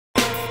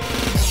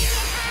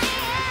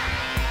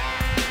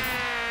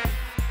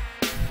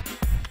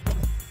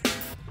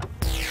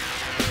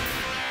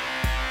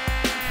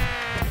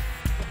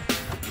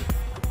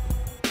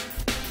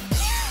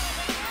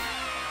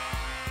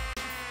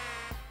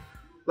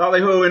Lolly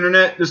ho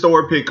internet, this is the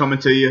Orpig coming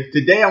to you.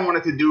 Today I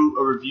wanted to do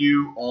a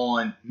review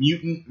on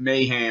Mutant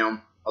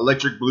Mayhem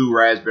Electric Blue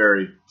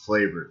Raspberry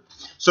flavored.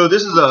 So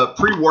this is a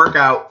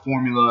pre-workout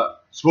formula,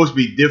 supposed to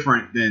be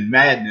different than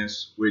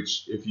Madness,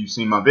 which if you've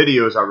seen my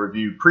videos I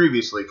reviewed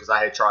previously because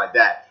I had tried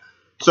that.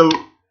 So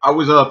I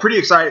was pretty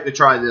excited to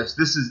try this.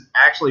 This is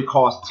actually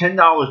cost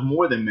 $10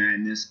 more than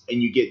Madness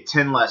and you get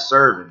 10 less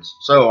servings.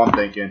 So I'm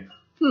thinking,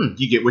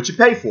 you get what you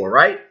pay for,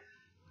 right?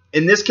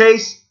 In this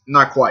case,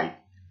 not quite.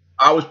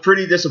 I was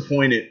pretty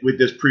disappointed with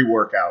this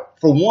pre-workout.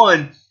 For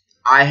one,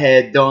 I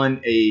had done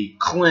a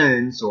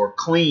cleanse or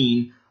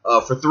clean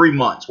for 3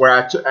 months where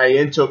I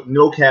intook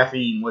no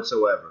caffeine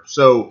whatsoever.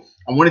 So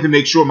I wanted to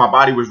make sure my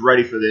body was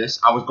ready for this.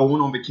 I was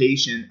going on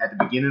vacation at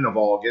the beginning of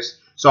August.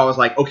 So I was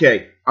like,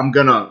 okay, I'm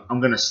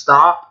gonna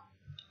stop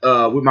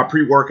with my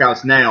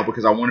pre-workouts now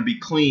because I want to be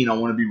clean. I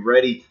want to be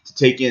ready to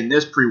take in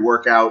this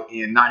pre-workout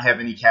and not have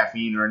any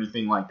caffeine or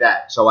anything like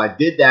that. So I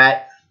did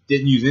that,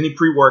 didn't use any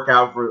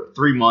pre-workout for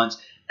 3 months.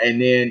 And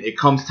then it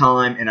comes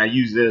time and I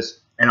use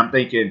this and I'm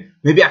thinking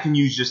maybe I can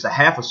use just a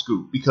half a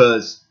scoop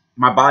because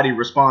my body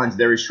responds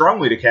very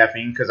strongly to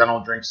caffeine because I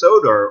don't drink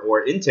soda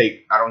or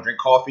intake. I don't drink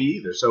coffee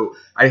either. So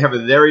I have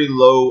a very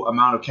low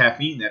amount of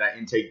caffeine that I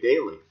intake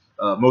daily,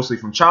 mostly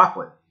from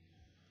chocolate.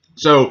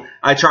 So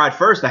I tried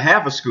first a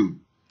half a scoop.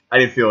 I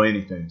didn't feel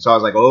anything. So I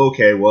was like, oh,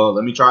 okay, well,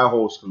 let me try a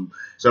whole scoop.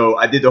 So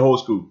I did the whole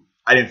scoop.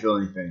 I didn't feel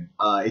anything.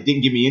 It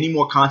didn't give me any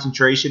more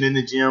concentration in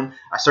the gym.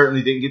 I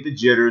certainly didn't get the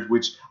jitters,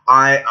 which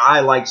I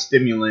like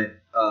stimulant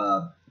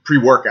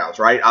pre-workouts,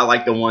 right? I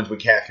like the ones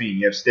with caffeine.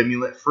 You have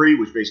stimulant free,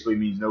 which basically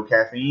means no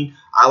caffeine.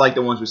 I like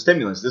the ones with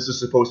stimulants. This is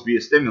supposed to be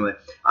a stimulant.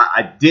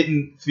 I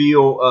didn't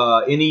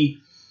feel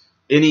any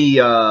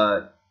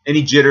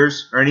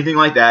jitters or anything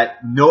like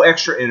that. No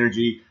extra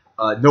energy,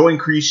 no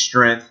increased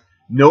strength.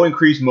 No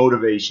increased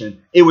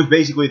motivation. It was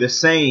basically the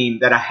same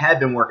that I had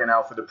been working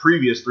out for the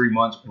previous 3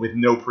 months with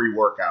no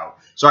pre-workout.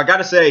 So I got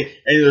to say,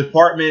 in the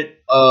department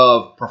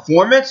of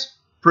performance,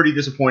 pretty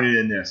disappointed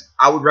in this.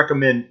 I would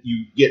recommend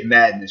you get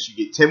Madness. You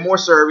get 10 more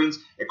servings.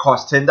 It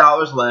costs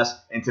 $10 less.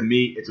 And to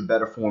me, it's a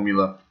better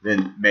formula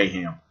than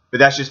Mayhem. But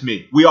that's just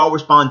me. We all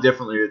respond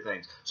differently to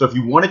things. So if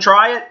you want to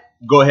try it,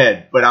 go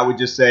ahead. But I would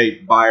just say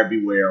buyer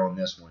beware on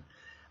this one.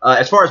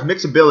 As far as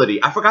mixability,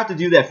 I forgot to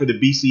do that for the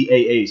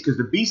BCAAs because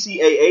the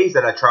BCAAs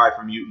that I tried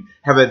from Mutant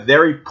have a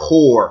very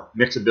poor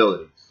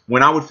mixability.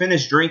 When I would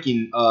finish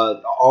drinking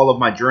all of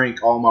my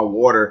drink, all my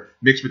water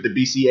mixed with the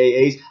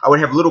BCAAs, I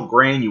would have little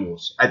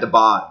granules at the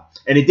bottom.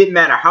 And it didn't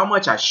matter how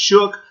much I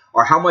shook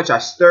or how much I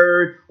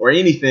stirred or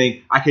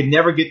anything, I could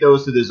never get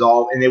those to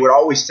dissolve, and they would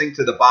always sink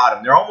to the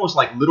bottom. They're almost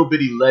like little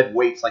bitty lead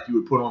weights like you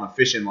would put on a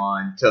fishing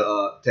line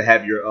to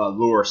have your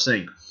lure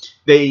sink.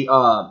 They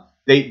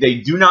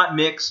do not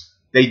mix.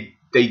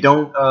 They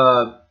don't,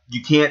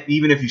 you can't,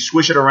 even if you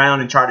swish it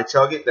around and try to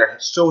chug it, they're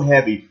so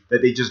heavy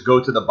that they just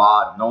go to the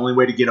bottom. The only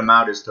way to get them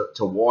out is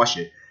to wash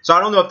it. So I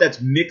don't know if that's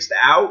mixed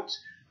out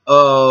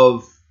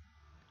of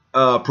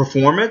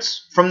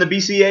performance from the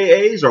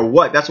BCAAs or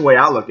what. That's the way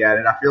I look at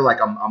it. I feel like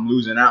I'm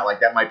losing out.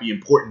 Like that might be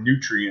important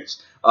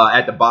nutrients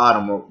at the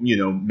bottom or, you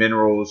know,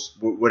 minerals,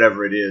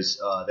 whatever it is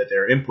that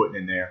they're inputting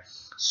in there.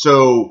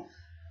 So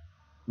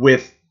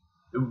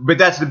but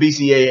that's the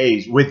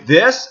BCAAs. With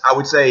this, I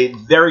would say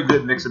very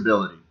good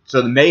mixability.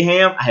 So the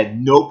Mayhem, I had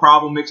no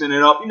problem mixing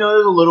it up. You know,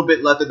 there's a little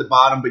bit left at the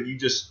bottom, but you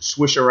just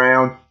swish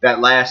around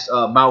that last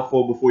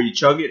mouthful before you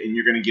chug it, and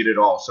you're going to get it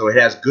all. So it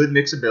has good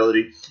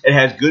mixability. It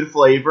has good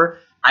flavor.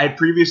 I had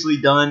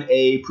previously done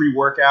a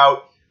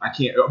pre-workout,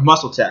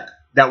 Muscle Tech.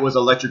 That was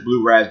Electric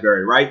Blue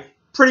Raspberry, right?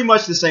 Pretty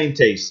much the same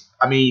taste.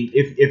 I mean,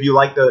 if you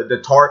like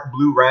the tart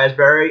blue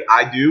raspberry,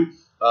 I do.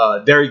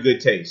 Very good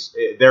taste.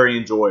 Very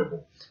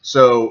enjoyable.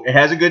 So it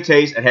has a good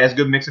taste. It has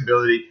good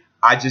mixability.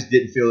 I just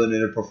didn't feel it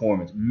in the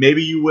performance.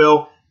 Maybe you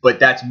will, but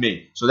that's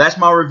me. So that's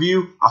my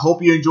review. I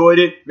hope you enjoyed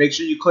it. Make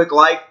sure you click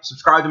like,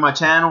 subscribe to my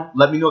channel.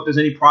 Let me know if there's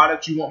any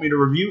products you want me to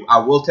review. I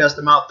will test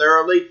them out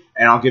thoroughly,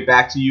 and I'll get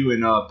back to you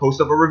and post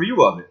up a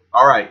review of it.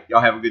 All right.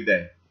 Y'all have a good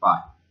day.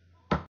 Bye.